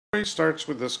It starts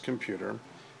with this computer.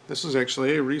 This is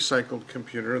actually a recycled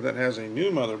computer that has a new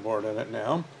motherboard in it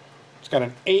now. It's got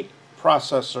an 8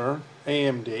 processor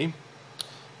AMD,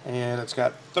 and it's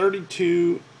got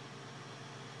 32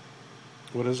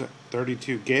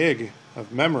 gig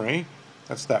of memory.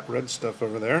 That's that red stuff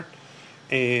over there.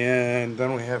 And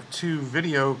then we have 2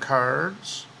 video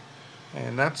cards,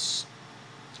 and that's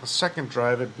a second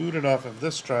drive. It booted off of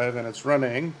this drive, and it's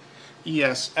running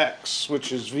ESX,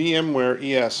 which is VMware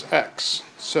ESX.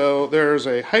 So there's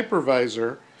a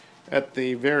hypervisor at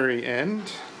the very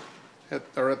end,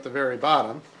 or at the very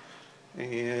bottom,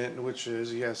 and which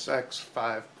is ESX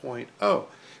 5.0.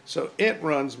 So it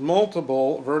runs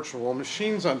multiple virtual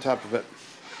machines on top of it.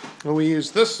 And we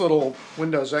use this little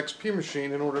Windows XP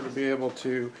machine in order to be able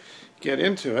to get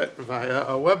into it via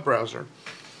a web browser.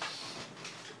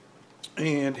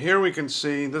 And here we can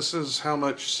see this is how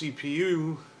much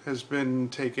CPU has been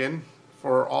taken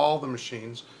for all the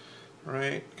machines.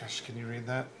 Right? Gosh, can you read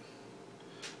that?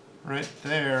 Right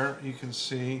there you can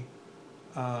see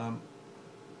the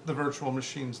virtual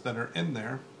machines that are in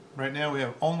there. Right now we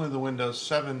have only the Windows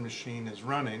 7 machine is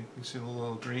running. You see the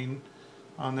little green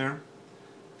on there?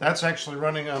 That's actually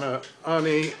running on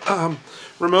a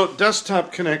remote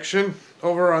desktop connection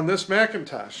over on this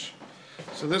Macintosh.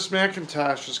 So this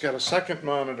Macintosh has got a second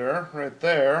monitor right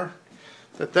there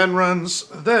that then runs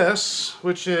this,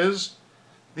 which is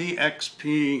the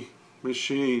XP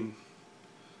machine.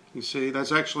 You see,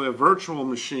 that's actually a virtual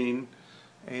machine,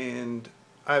 and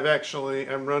I'm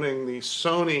running the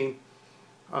Sony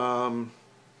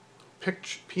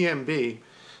PMB.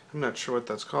 I'm not sure what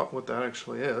that's called, what that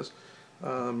actually is.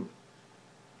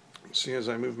 See, as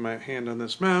I move my hand on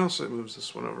this mouse, it moves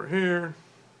this one over here,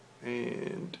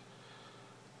 and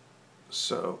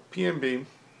so PMB,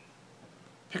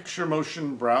 picture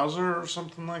motion browser or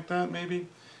something like that, maybe.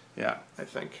 Yeah, I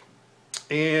think.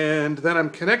 And then I'm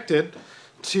connected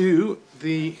to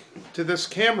this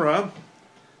camera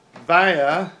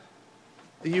via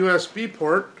the USB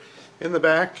port in the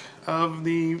back of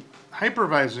the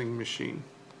hypervising machine.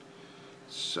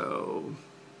 So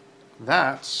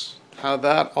that's how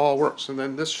that all works. And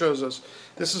then this shows us,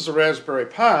 this is a Raspberry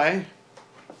Pi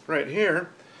right here,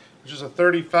 which is a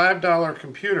 $35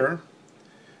 computer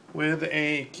with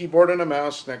a keyboard and a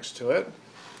mouse next to it.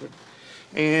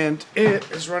 And it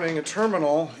is running a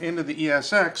terminal into the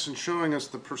ESX and showing us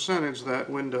the percentage that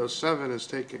Windows 7 is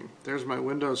taking. There's my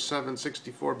Windows 7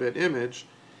 64-bit image,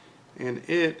 and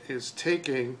it is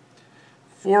taking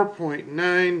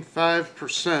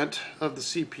 4.95% of the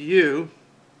CPU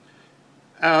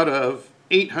out of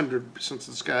 800, since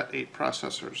it's got 8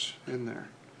 processors in there.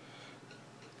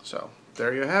 So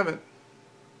there you have it.